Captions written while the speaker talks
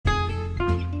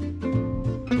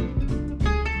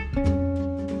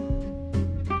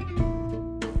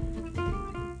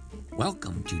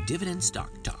Welcome to Dividend Stock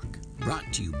Talk,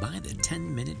 brought to you by the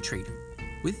 10-Minute Trader,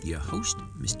 with your host,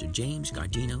 Mr. James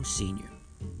Gardino Sr.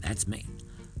 That's me.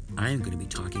 I'm going to be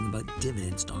talking about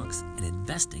dividend stocks and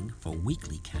investing for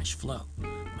weekly cash flow.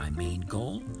 My main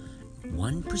goal,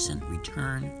 1%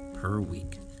 return per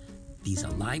week. These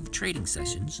are live trading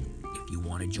sessions. If you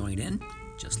want to join in,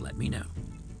 just let me know.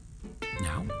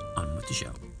 Now, on with the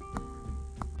show.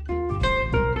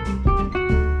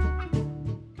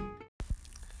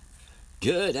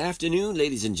 Good afternoon,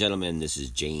 ladies and gentlemen. This is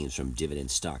James from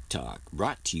Dividend Stock Talk,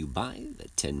 brought to you by the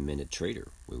 10-Minute Trader,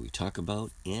 where we talk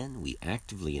about and we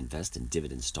actively invest in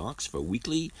dividend stocks for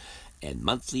weekly and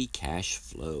monthly cash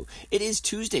flow. It is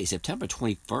Tuesday, September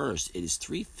 21st. It is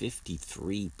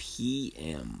 3:53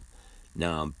 p.m.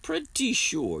 Now, I'm pretty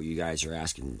sure you guys are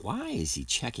asking, why is he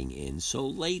checking in so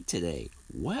late today?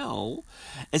 Well,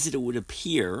 as it would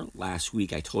appear, last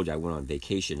week I told you I went on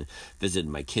vacation, visited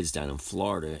my kids down in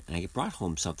Florida, and I brought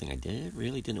home something I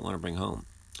really didn't want to bring home.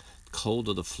 Cold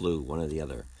or the flu, one or the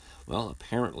other. Well,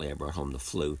 apparently I brought home the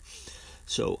flu.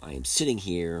 So I am sitting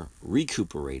here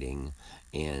recuperating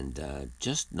and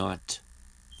just not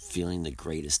feeling the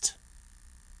greatest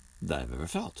that I've ever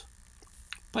felt.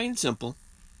 Plain and simple.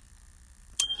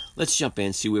 Let's jump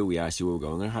in, see where we are, see where we're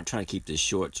going. I'm going to try to keep this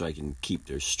short so I can keep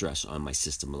the stress on my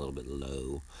system a little bit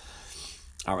low.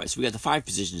 All right, so we got the 5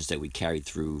 positions that we carried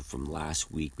through from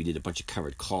last week. We did a bunch of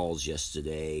covered calls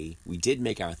yesterday. We did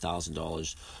make our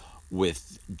 $1,000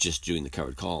 with just doing the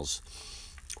covered calls,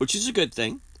 which is a good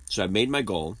thing. So I made my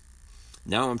goal.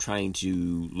 Now I'm trying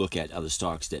to look at other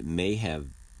stocks that may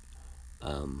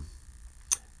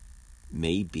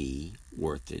be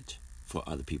worth it for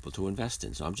other people to invest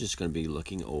in. So I'm just going to be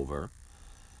looking over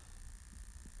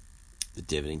the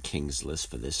Dividend Kings list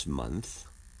for this month.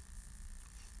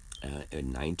 At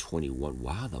 9/21.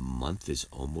 Wow, the month is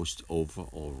almost over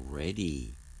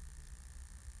already.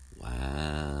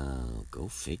 Wow, go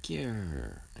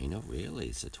figure. I know, really,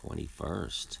 it's the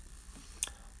 21st.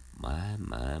 My.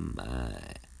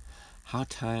 How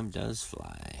time does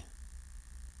fly.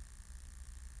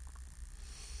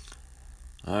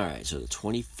 All right, so the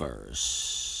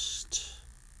 21st.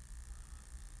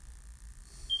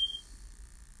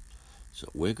 So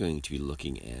we're going to be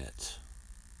looking at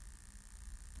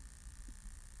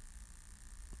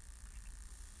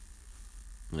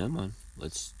come on,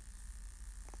 let's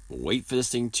wait for this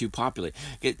thing to populate.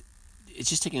 It's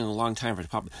just taking a long time for it to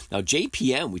populate. Now,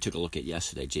 JPM, we took a look at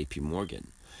yesterday, JP Morgan,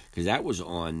 because that was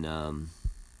on,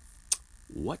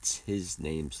 what's his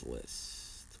name's list?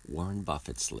 Warren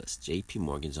Buffett's list. JP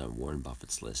Morgan's on Warren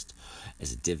Buffett's list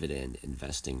as a dividend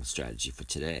investing strategy for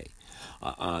today.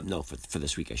 For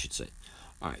this week, I should say.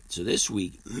 All right, so this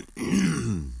week,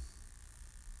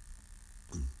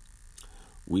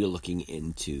 we are looking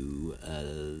into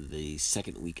the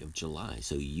second week of July.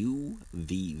 So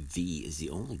UVV is the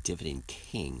only dividend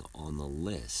king on the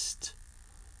list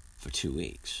for 2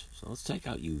 weeks. So let's take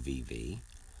out UVV.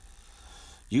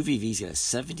 UVV's got a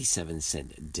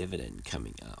 77-cent dividend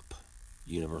coming up.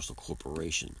 Universal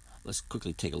Corporation. Let's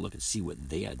quickly take a look and see what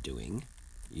they are doing.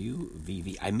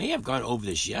 UVV. I may have gone over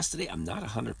this yesterday. I'm not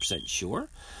 100% sure.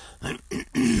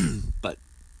 But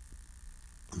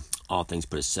all things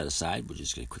put set aside, we're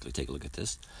just going to quickly take a look at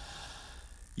this.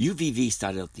 UVV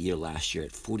started out the year last year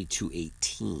at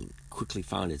 42.18. Quickly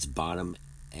found its bottom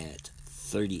at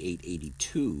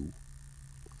 38.82.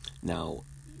 Now,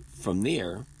 from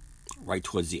there, right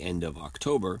towards the end of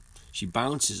October, she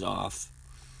bounces off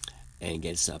and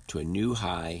gets up to a new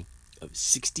high of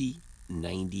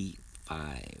 60.95,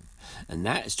 and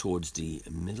that is towards the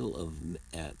middle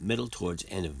towards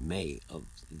end of May of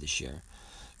this year.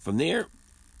 From there,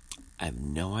 I have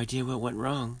no idea what went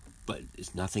wrong, but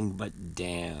it's nothing but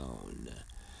down.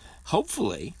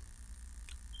 Hopefully,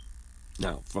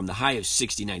 now from the high of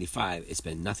 60.95, it's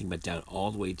been nothing but down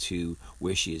all the way to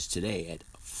where she is today at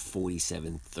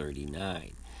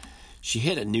 47.39. She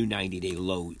hit a new 90-day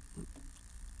low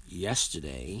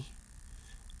yesterday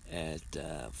at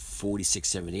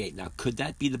 46.78. Now, could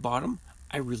that be the bottom?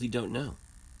 I really don't know.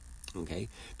 Okay,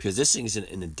 because this thing is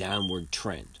in a downward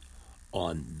trend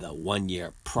on the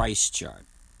 1-year price chart.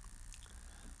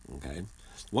 Okay,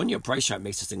 1-year price chart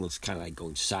makes this thing look kind of like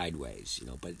going sideways,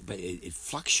 but it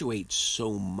fluctuates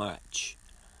so much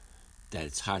that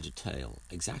it's hard to tell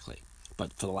exactly.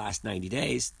 But for the last 90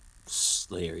 days,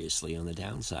 seriously on the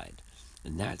downside.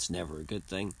 And that's never a good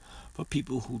thing for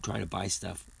people who try to buy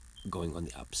stuff going on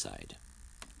the upside.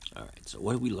 All right, so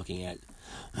what are we looking at?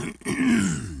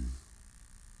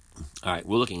 All right,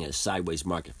 we're looking at a sideways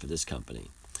market for this company.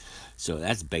 So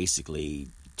that's basically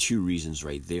 2 reasons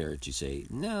right there to say,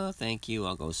 no, thank you,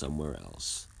 I'll go somewhere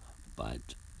else. But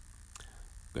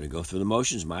Going to go through the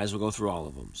motions. Might as well go through all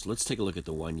of them. So let's take a look at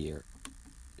the 1 year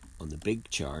on the big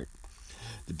chart.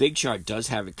 The big chart does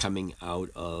have it coming out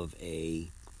of a,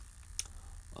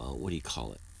 what do you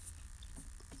call it?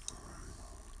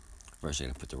 First, I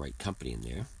got to put the right company in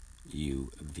there.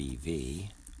 UVV.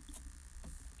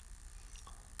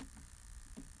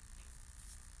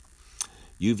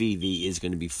 UVV is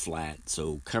going to be flat,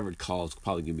 so covered calls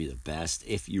probably going to be the best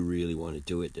if you really want to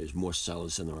do it. There's more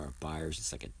sellers than there are buyers.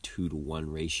 It's like a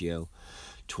 2-to-1 ratio,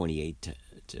 28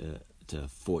 to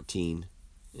 14.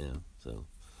 So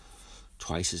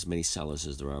twice as many sellers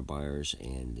as there are buyers,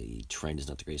 and the trend is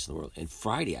not the greatest in the world. And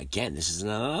Friday, again, this is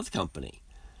another company.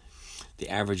 The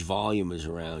average volume is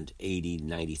around 80 to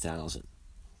 90,000.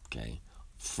 Okay,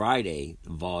 Friday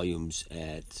the volume's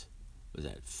at, was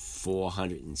that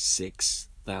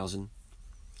 406,000?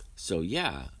 So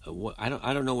yeah, I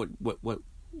don't know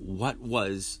what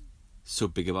was so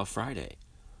big about Friday.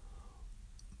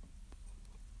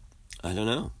 I don't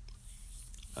know.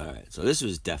 All right, so this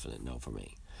was definite no for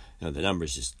me. The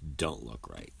numbers just don't look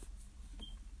right.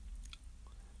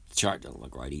 The chart don't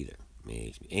look right either.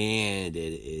 And it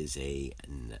is a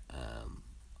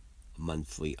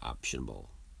monthly optionable.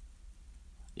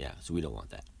 Yeah, so we don't want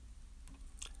that.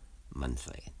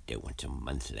 Monthly. They want to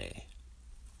monthly.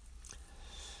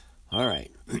 All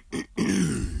right.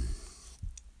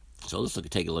 So let's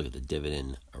take a look at the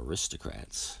dividend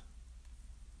aristocrats.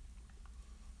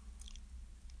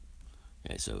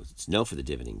 Okay, so it's no for the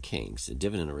dividend kings. The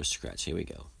dividend aristocrats. Here we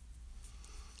go.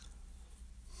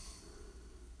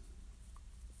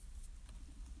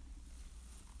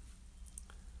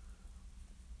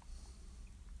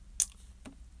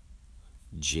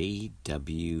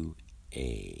 JWA,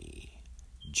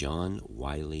 John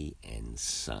Wiley and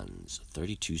Sons,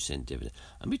 32-cent dividend.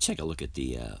 Let me take a look at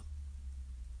the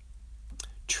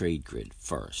trade grid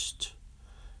first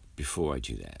before I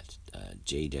do that.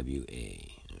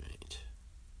 JWA, all right.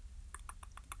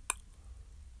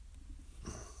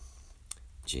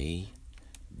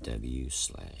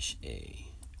 JW/A.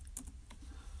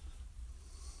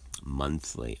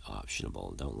 Monthly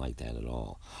optionable. Don't like that at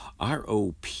all.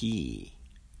 ROP.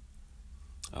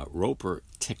 Roper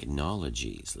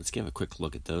Technologies. Let's give a quick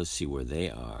look at those, see where they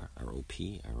are.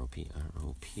 ROP.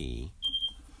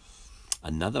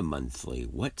 Another monthly.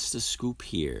 What's the scoop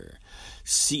here?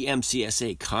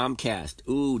 CMCSA, Comcast.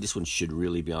 Ooh, this one should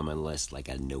really be on my list, like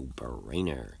a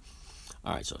no-brainer.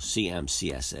 All right, so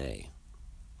CMCSA.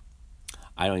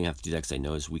 I don't even have to do that because I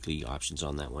know there's weekly options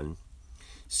on that one.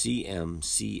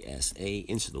 CMCSA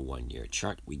into the 1 year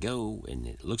chart we go, and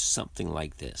it looks something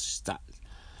like this. Stop.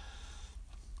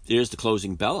 There's the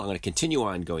closing bell. I'm going to continue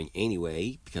on going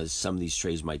anyway because some of these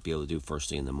trades might be able to do first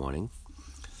thing in the morning.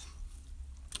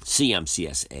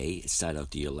 CMCSA started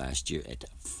out the year last year at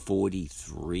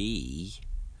 43.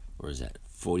 Where is that?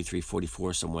 43,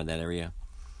 44, somewhere in that area.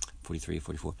 43,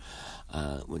 44.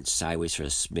 Went sideways for a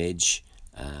smidge.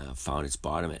 Found its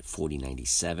bottom at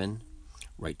 40.97.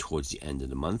 Right towards the end of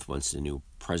the month, once the new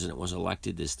president was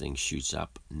elected, this thing shoots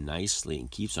up nicely and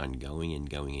keeps on going and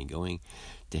going and going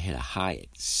to hit a high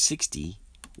at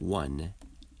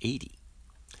 61.80.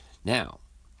 Now,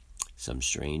 some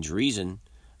strange reason,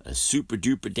 a super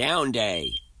duper down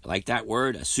day. I like that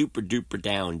word, a super duper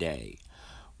down day.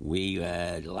 We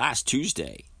last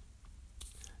Tuesday,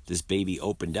 this baby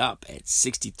opened up at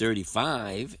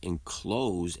 60.35 and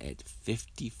closed at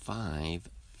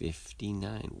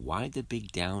 55.59. Why the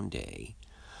big down day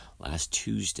last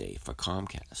Tuesday for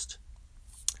Comcast?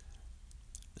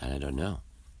 That I don't know.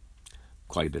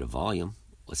 Quite a bit of volume.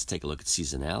 Let's take a look at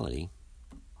seasonality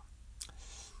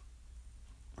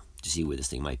to see where this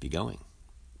thing might be going.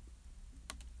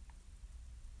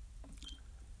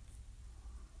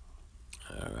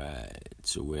 All right,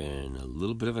 so we're in a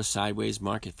little bit of a sideways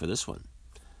market for this one.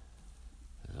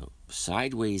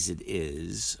 Sideways it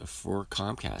is for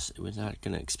Comcast. We're not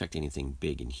going to expect anything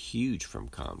big and huge from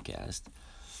Comcast.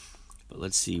 But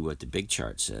let's see what the big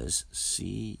chart says.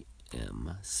 CMCSA.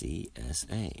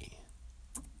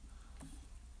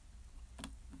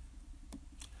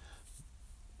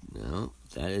 No,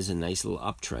 that is a nice little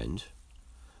uptrend.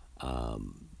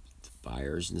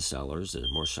 Buyers and sellers.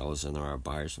 There's more sellers than there are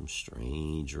buyers for some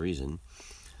strange reason.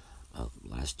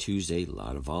 Last Tuesday, a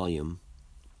lot of volume.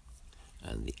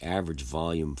 And the average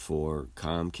volume for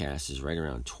Comcast is right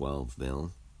around 12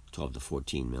 to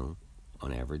 14 mil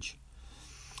on average.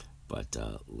 But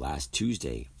last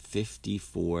Tuesday,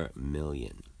 54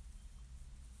 million.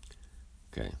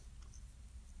 Okay.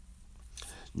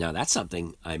 Now, that's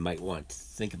something I might want to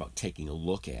think about taking a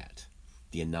look at.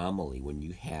 The anomaly when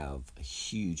you have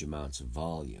huge amounts of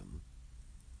volume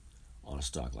on a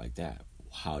stock like that.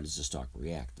 how does the stock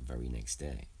react the very next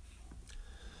day.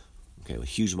 Okay, with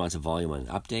huge amounts of volume on an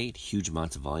up date, huge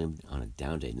amounts of volume on a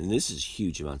down day. And this is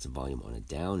huge amounts of volume on a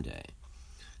down day.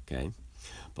 Okay,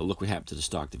 but look what happened to the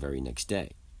stock the very next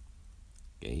day.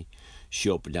 Okay, she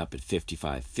opened up at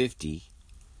 55.50,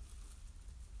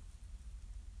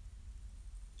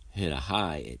 hit a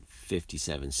high at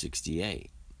 57.68,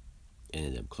 and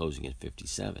ended up closing at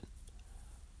 57.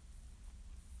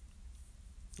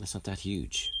 That's not that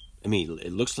huge. I mean,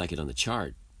 it looks like it on the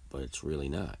chart, but it's really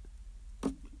not.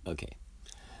 Okay,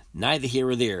 neither here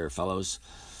or there, fellows.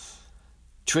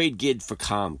 Trade grid for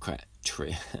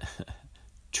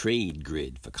Trade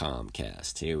grid for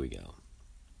Comcast. Here we go.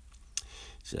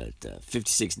 So at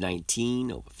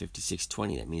 56.19 over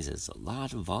 56.20, that means there's a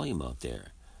lot of volume out there.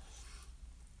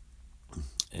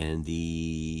 And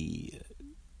the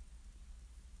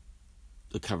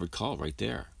covered call right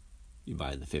there. You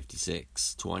buy the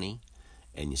 56.20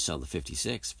 and you sell the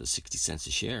 56 for 60 cents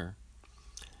a share.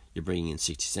 You're bringing in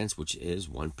 60 cents, which is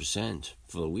 1%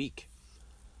 for the week.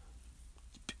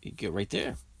 You get right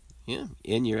there. Yeah,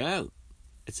 in, you're out.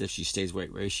 It's if she stays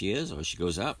right where she is or she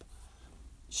goes up.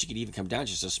 She could even come down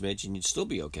just a smidge and you'd still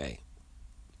be okay.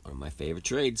 One of my favorite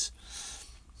trades.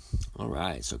 All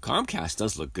right, so Comcast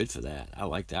does look good for that. I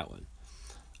like that one.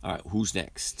 All right, who's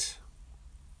next?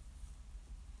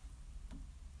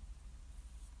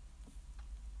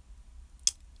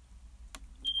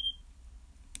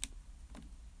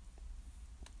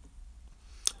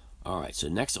 All right, so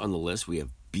next on the list we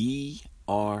have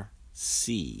BRC,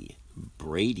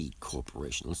 Brady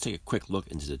Corporation. Let's take a quick look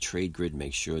into the trade grid,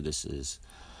 make sure this is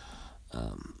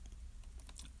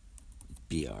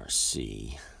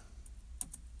BRC.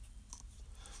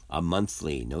 A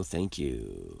monthly, no thank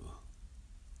you.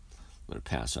 I'm going to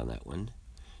pass on that one.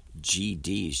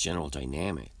 GD is General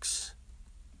Dynamics.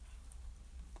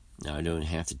 Now I don't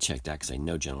have to check that because I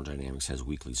know General Dynamics has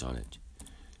weeklies on it.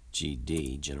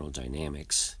 GD, General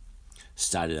Dynamics,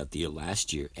 started out the year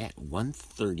last year at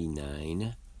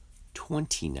 139.29.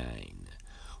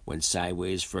 Went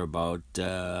sideways for about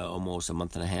almost a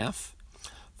month and a half.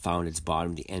 Found its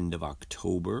bottom at the end of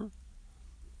October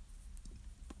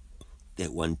at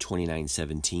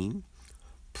 129.17.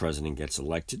 President gets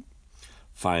elected.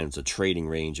 Finds a trading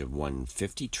range of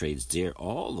 150. Trades there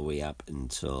all the way up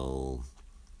until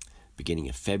beginning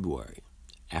of February.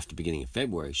 After beginning of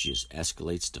February, she just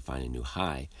escalates to find a new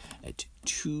high at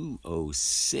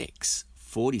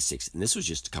 206.46, and this was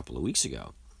just a couple of weeks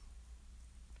ago.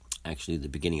 Actually, the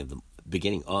beginning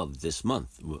of this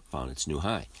month found its new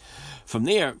high. From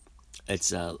there,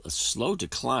 it's a slow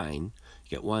decline.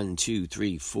 You get 1, 2,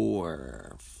 3,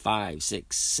 4, 5,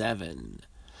 6, 7.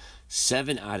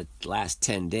 7 out of the last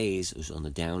 10 days was on the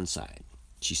downside.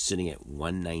 She's sitting at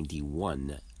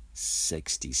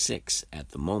 191.66 at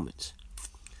the moment.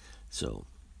 So,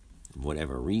 for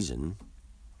whatever reason,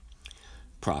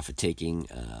 profit taking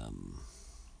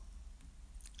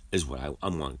is what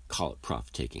I'm going to call it,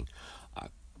 profit taking,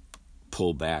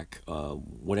 pullback,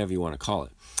 whatever you want to call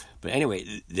it. But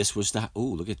anyway, this was the,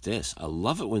 ooh, look at this. I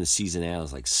love it when the seasonality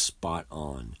is like spot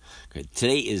on. Okay,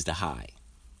 today is the high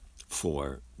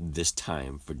for this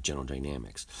time for General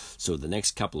Dynamics. So the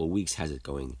next couple of weeks has it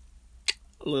going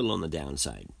a little on the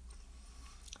downside.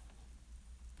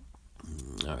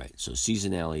 All right, so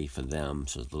seasonality for them,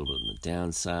 so it's a little bit on the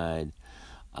downside.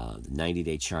 The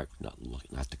 90-day chart, not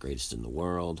the greatest in the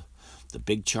world. The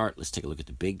big chart, let's take a look at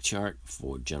the big chart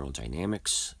for General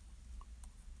Dynamics.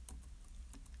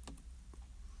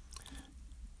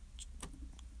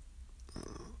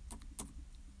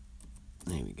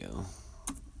 There we go.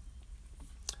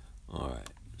 All right,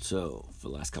 so for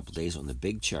the last couple of days on the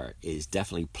big chart, it is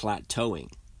definitely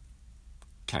plateauing.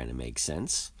 Kind of makes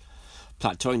sense.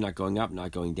 Plateauing, not going up,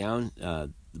 not going down.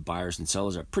 The buyers and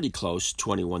sellers are pretty close,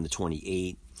 21 to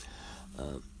 28.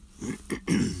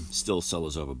 Still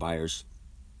sellers over buyers.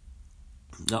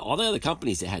 Now, all the other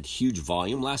companies that had huge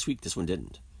volume last week, this one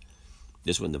didn't.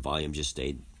 This one, the volume just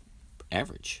stayed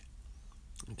average.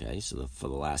 Okay, so for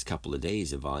the last couple of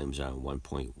days, the volume's on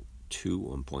 1.2,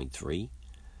 1.3.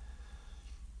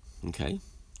 Okay,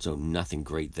 so nothing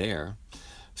great there.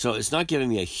 So it's not giving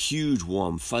me a huge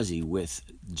warm fuzzy with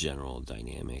General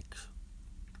Dynamics.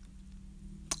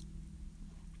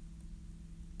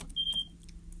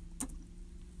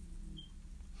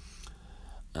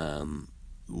 Um,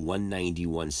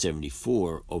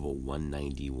 191.74 over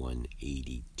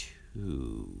 191.82.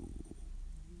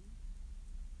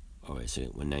 Oh, wait a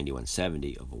second,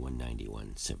 191.70 over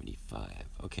 191.75.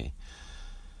 Okay.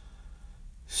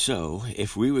 So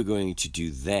if we were going to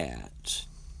do that,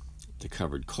 the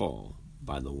covered call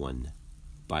by the 1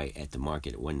 buy at the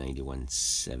market at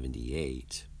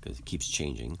 191.78 because it keeps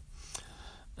changing.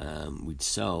 We'd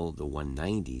sell the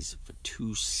 190s for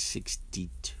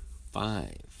 265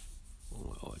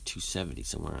 or 270,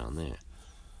 somewhere around there.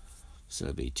 So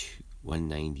it'd be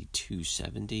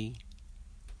 192.70.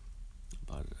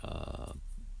 But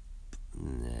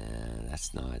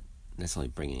that's only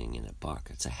bringing in $1.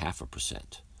 It's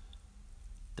 0.5%.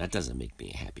 That doesn't make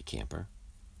me a happy camper.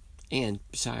 And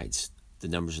besides, the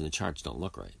numbers in the charts don't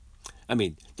look right. I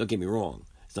mean, don't get me wrong.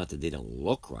 It's not that they don't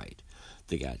look right.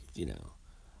 They got,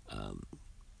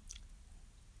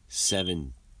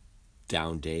 7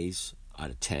 down days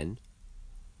out of 10.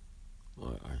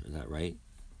 Or is that right?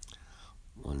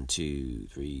 1, 2,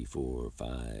 3, 4,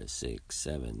 5, 6,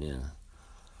 7. Yeah,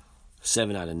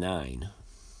 7 out of 9.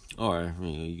 Or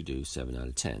you could do 7 out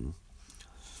of 10.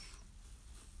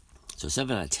 So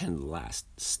 7 out of 10 of the last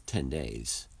 10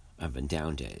 days have been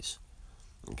down days.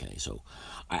 Okay, so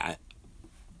I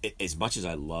as much as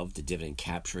I love the dividend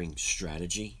capturing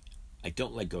strategy, I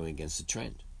don't like going against the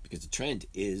trend, because the trend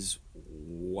is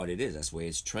what it is. That's the way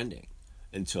it's trending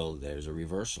until there's a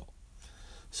reversal.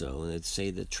 So let's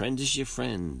say the trend is your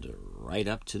friend right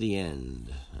up to the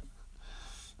end.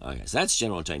 Okay, so that's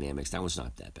General Dynamics. That one's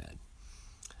not that bad.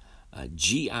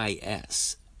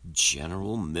 GIS,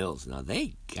 General Mills. Now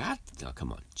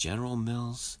come on, General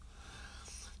Mills,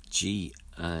 GIS.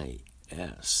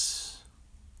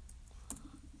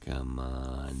 Come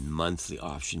on, monthly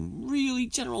option. Really,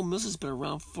 General Mills has been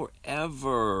around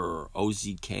forever.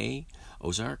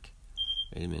 Ozark.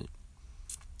 Wait a minute.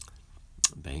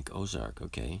 Bank Ozark,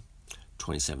 okay.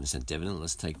 27-cent dividend.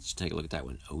 Let's take a look at that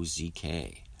one.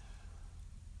 OZK.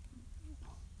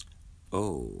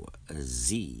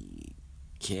 OZK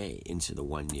into the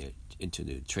 1 year, into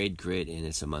the trade grid, and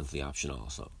it's a monthly option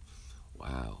also.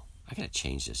 Wow. I gotta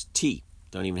change this. T.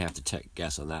 Don't even have to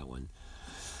guess on that one.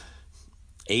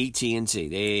 AT&T.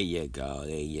 There you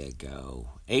go.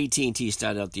 AT&T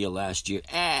started out the year last year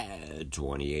at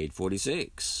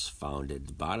 $28.46. Found at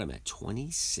the bottom at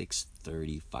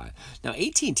 $26.35. Now,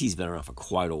 AT&T's been around for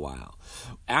quite a while.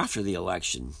 After the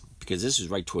election, because this was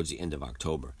right towards the end of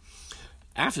October,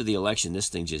 after the election, this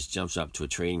thing just jumps up to a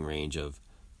trading range of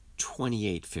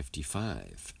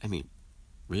 $28.55. I mean,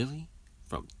 really?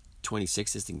 From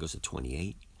 26, this thing goes to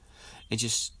 28? It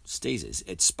just stays.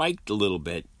 It spiked a little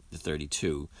bit, the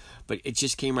 32, but it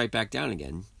just came right back down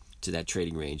again to that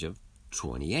trading range of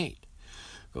 28.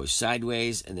 Goes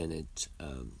sideways, and then it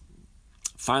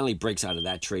finally breaks out of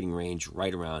that trading range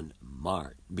right around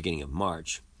beginning of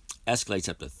March, escalates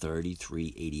up to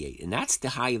 33.88, and that's the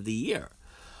high of the year.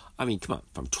 I mean, come on,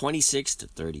 from 26 to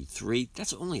 33,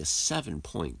 that's only a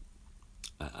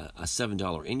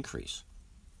 $7 increase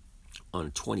on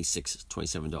a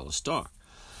 $27 stock.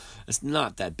 It's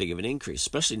not that big of an increase,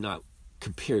 especially not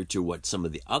compared to what some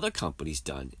of the other companies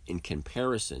done in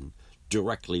comparison,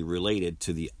 directly related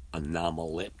to the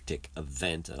anomalistic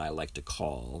event that I like to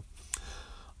call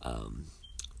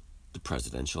the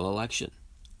presidential election.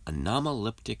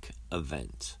 Anomalistic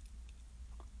event.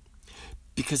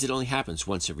 Because it only happens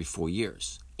once every 4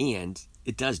 years, and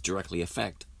it does directly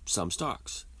affect some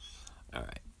stocks. All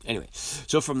right. Anyway,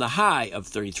 so from the high of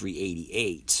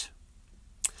 33.88,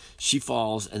 she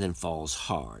falls and then falls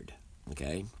hard.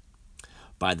 Okay.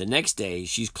 By the next day,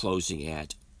 she's closing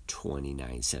at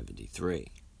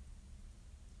 29.73.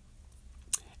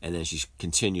 And then she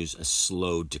continues a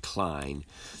slow decline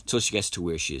until she gets to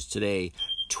where she is today,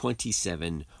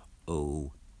 27.02.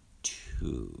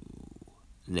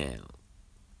 Now,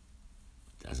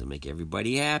 doesn't make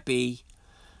everybody happy.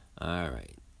 All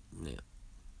right.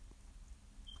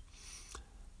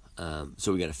 Now,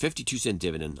 so we got a 52-cent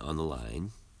dividend on the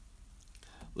line.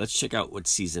 Let's check out what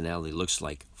seasonality looks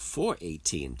like for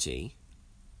AT&T.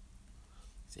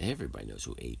 Everybody knows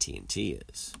who AT&T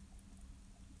is.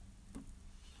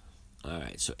 All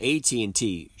right, so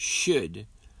AT&T should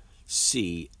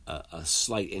see a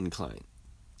slight incline.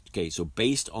 Okay, so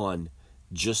based on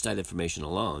just that information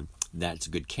alone, that's a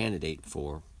good candidate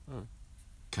for a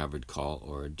covered call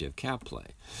or a div cap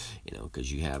play.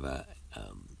 Because you have a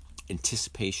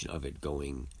anticipation of it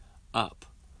going up,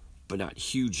 but not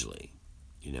hugely.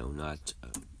 Not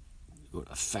going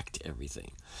to affect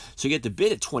everything. So you get the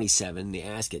bid at 27, the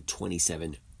ask at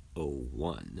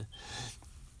 27.01,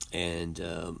 and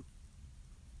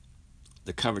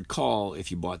the covered call,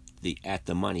 if you bought at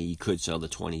the money, you could sell the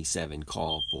 27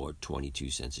 call for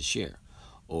 22 cents a share,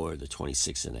 or the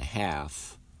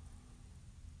 26.5,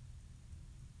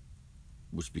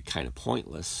 which would be kind of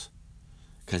pointless,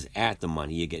 because at the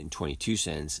money you're getting 22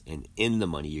 cents, and in the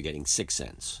money you're getting 6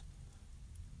 cents.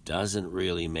 Doesn't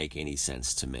really make any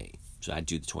sense to me. So I'd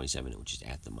do the 27, which is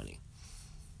at the money.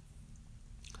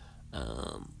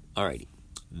 Alrighty,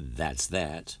 that's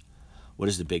that. What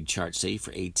does the big chart say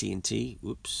for AT&T?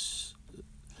 Whoops.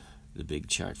 The big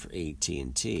chart for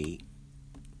AT&T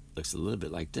looks a little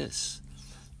bit like this.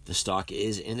 The stock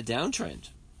is in a downtrend,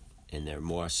 and there are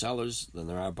more sellers than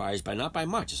there are buyers, but not by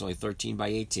much. It's only 13 by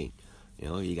 18.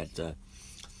 You got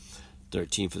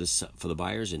 13 for the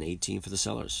buyers and 18 for the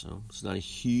sellers. So it's not a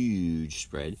huge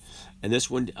spread. And this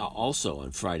one also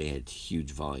on Friday had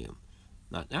huge volume.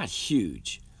 Not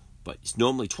huge, but it's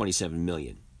normally 27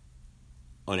 million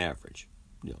on average,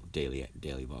 daily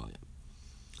volume.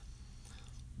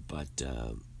 But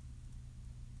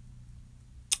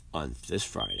on this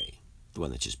Friday, the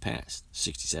one that just passed,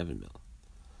 67 mil.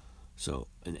 So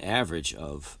an average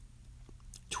of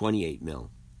 28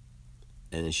 mil,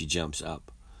 and then she jumps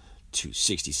up to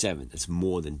 67. That's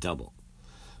more than double.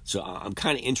 So I'm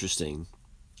kind of interested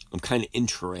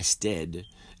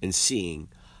in seeing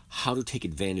how to take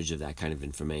advantage of that kind of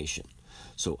information.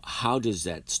 So how does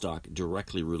that stock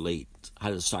directly relate? How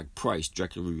does the stock price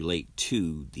directly relate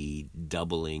to the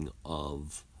doubling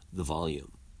of the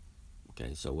volume?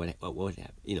 Okay, so what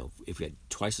happens? If we had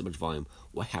twice as much volume,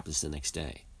 what happens the next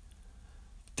day?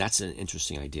 That's an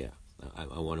interesting idea.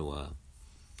 I want to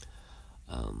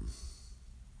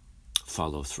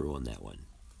follow through on that one.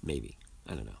 Maybe.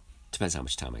 I don't know. Depends how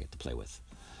much time I get to play with.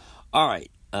 All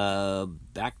right.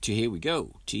 Back to here we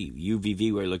go.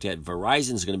 UVV, where I looked at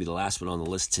Verizon is going to be the last one on the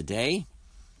list today.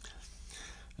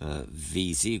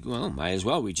 VZ, well, might as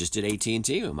well. We just did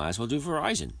AT&T. We might as well do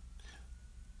Verizon.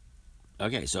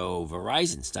 Okay, so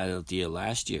Verizon started out the year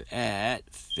last year at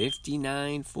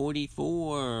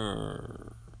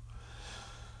 $59.44.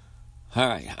 All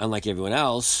right, unlike everyone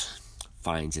else,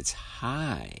 finds its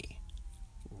high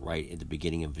right at the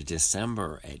beginning of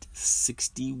December at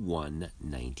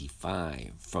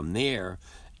 $61.95. From there,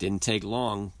 didn't take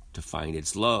long to find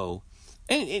its low.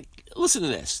 And listen to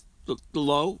this. Look, the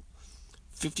low,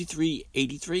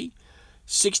 $53.83.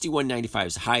 $61.95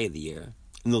 is the high of the year.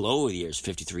 And the low of the year is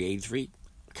 $53.83.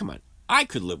 Come on. I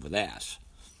could live with that.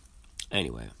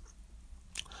 Anyway.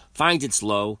 Finds its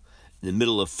low in the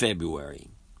middle of February.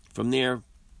 From there,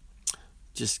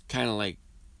 just kind of like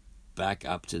back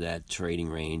up to that trading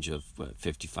range of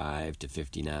 55 to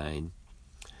 59.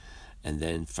 And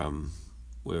then from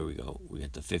where we go, we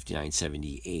got the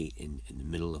 59.78 in the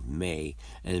middle of May.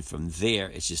 And then from there,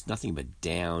 it's just nothing but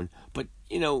down. But,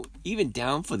 even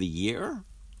down for the year,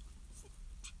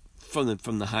 from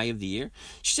the high of the year,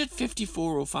 she's at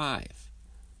 54.05.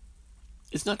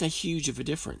 It's not that huge of a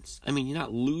difference. I mean, you're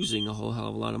not losing a whole hell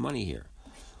of a lot of money here.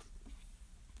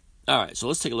 All right, so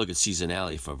let's take a look at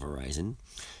seasonality for Verizon.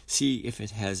 See if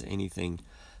it has anything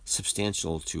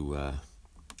substantial to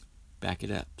back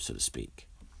it up, so to speak.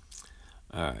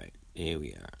 All right, here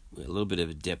we are. We have a little bit of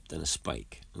a dip, then a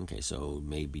spike. Okay, so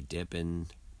maybe dipping,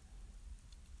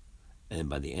 and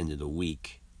by the end of the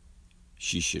week,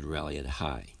 she should rally at a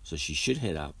high. So she should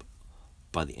hit up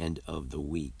by the end of the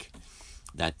week.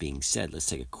 That being said, let's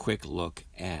take a quick look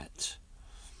at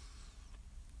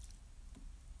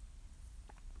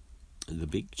the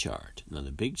big chart. Now,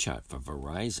 the big chart for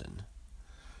Verizon,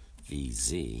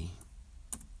 VZ.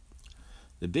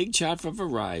 The big chart for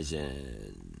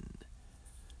Verizon.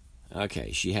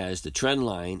 Okay, she has the trend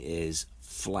line is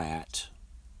flat,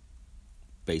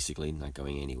 basically not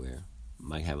going anywhere.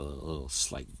 Might have a little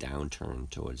slight downturn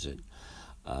towards it.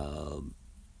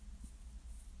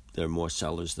 There are more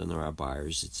sellers than there are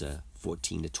buyers. It's a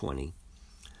 14 to 20.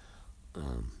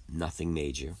 Nothing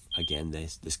major. Again,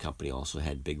 this company also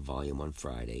had big volume on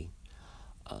Friday.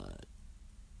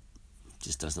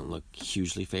 Just doesn't look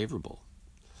hugely favorable.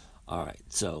 All right,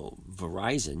 so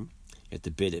Verizon at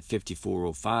the bid at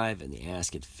 54.05 and the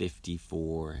ask at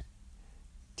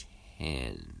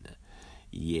 54.10.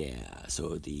 Yeah,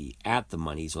 so at the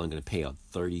money is only going to pay out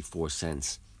 34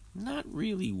 cents. Not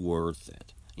really worth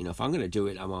it. If I'm going to do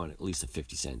it, I'm on at least a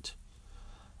 50-cent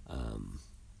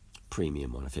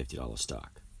premium on a $50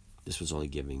 stock. This was only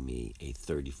giving me a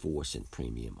 34-cent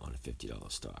premium on a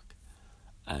 $50 stock.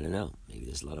 I don't know. Maybe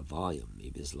there's a lot of volume.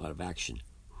 Maybe there's a lot of action.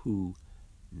 Who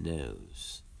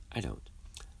knows? I don't.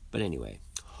 But anyway,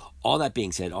 all that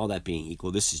being said, all that being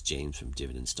equal, this is James from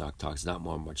Dividend Stock Talks. Not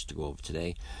much to go over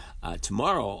today.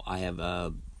 Tomorrow, I have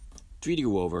 3 to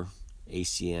go over.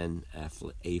 ACN,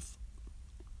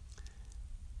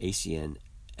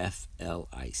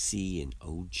 FLIC, and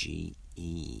OGE.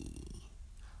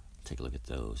 Take a look at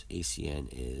those. ACN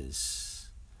is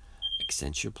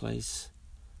Accenture Place.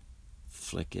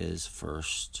 FLIC is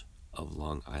First of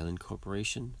Long Island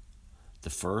Corporation. The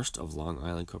First of Long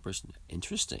Island Corporation.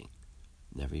 Interesting.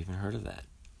 Never even heard of that.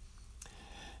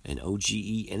 and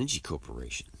OGE Energy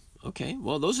Corporation. Okay,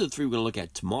 well, those are the three we're going to look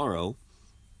at tomorrow.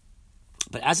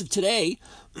 But as of today,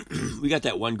 we got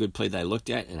that one good play that I looked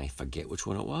at, and I forget which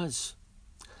one it was.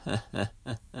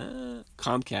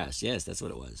 Comcast, yes, that's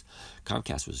what it was.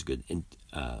 Comcast was a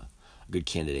good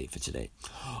candidate for today.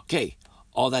 Okay,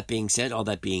 all that being said, all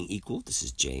that being equal, this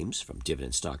is James from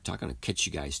Dividend Stock Talk. I'm going to catch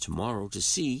you guys tomorrow to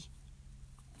see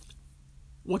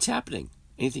what's happening.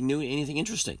 Anything new, anything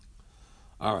interesting.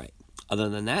 All right, other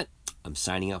than that, I'm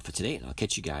signing out for today, and I'll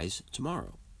catch you guys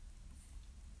tomorrow.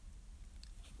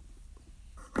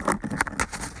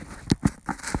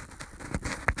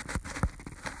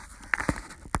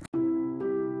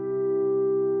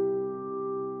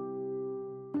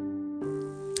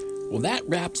 Well, that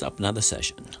wraps up another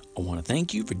session. I want to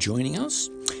thank you for joining us.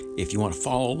 If you want to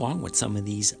follow along with some of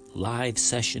these live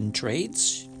session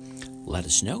trades, let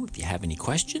us know. If you have any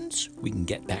questions, we can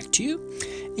get back to you.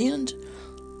 And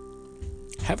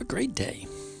have a great day.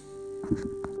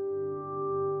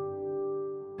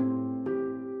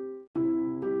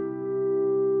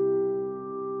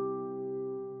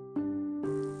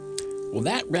 Well,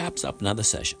 that wraps up another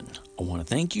session. I want to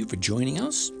thank you for joining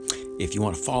us. If you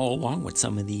want to follow along with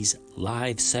some of these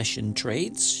live session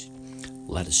trades,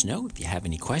 let us know. If you have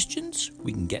any questions,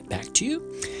 we can get back to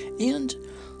you. And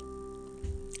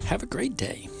have a great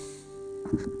day.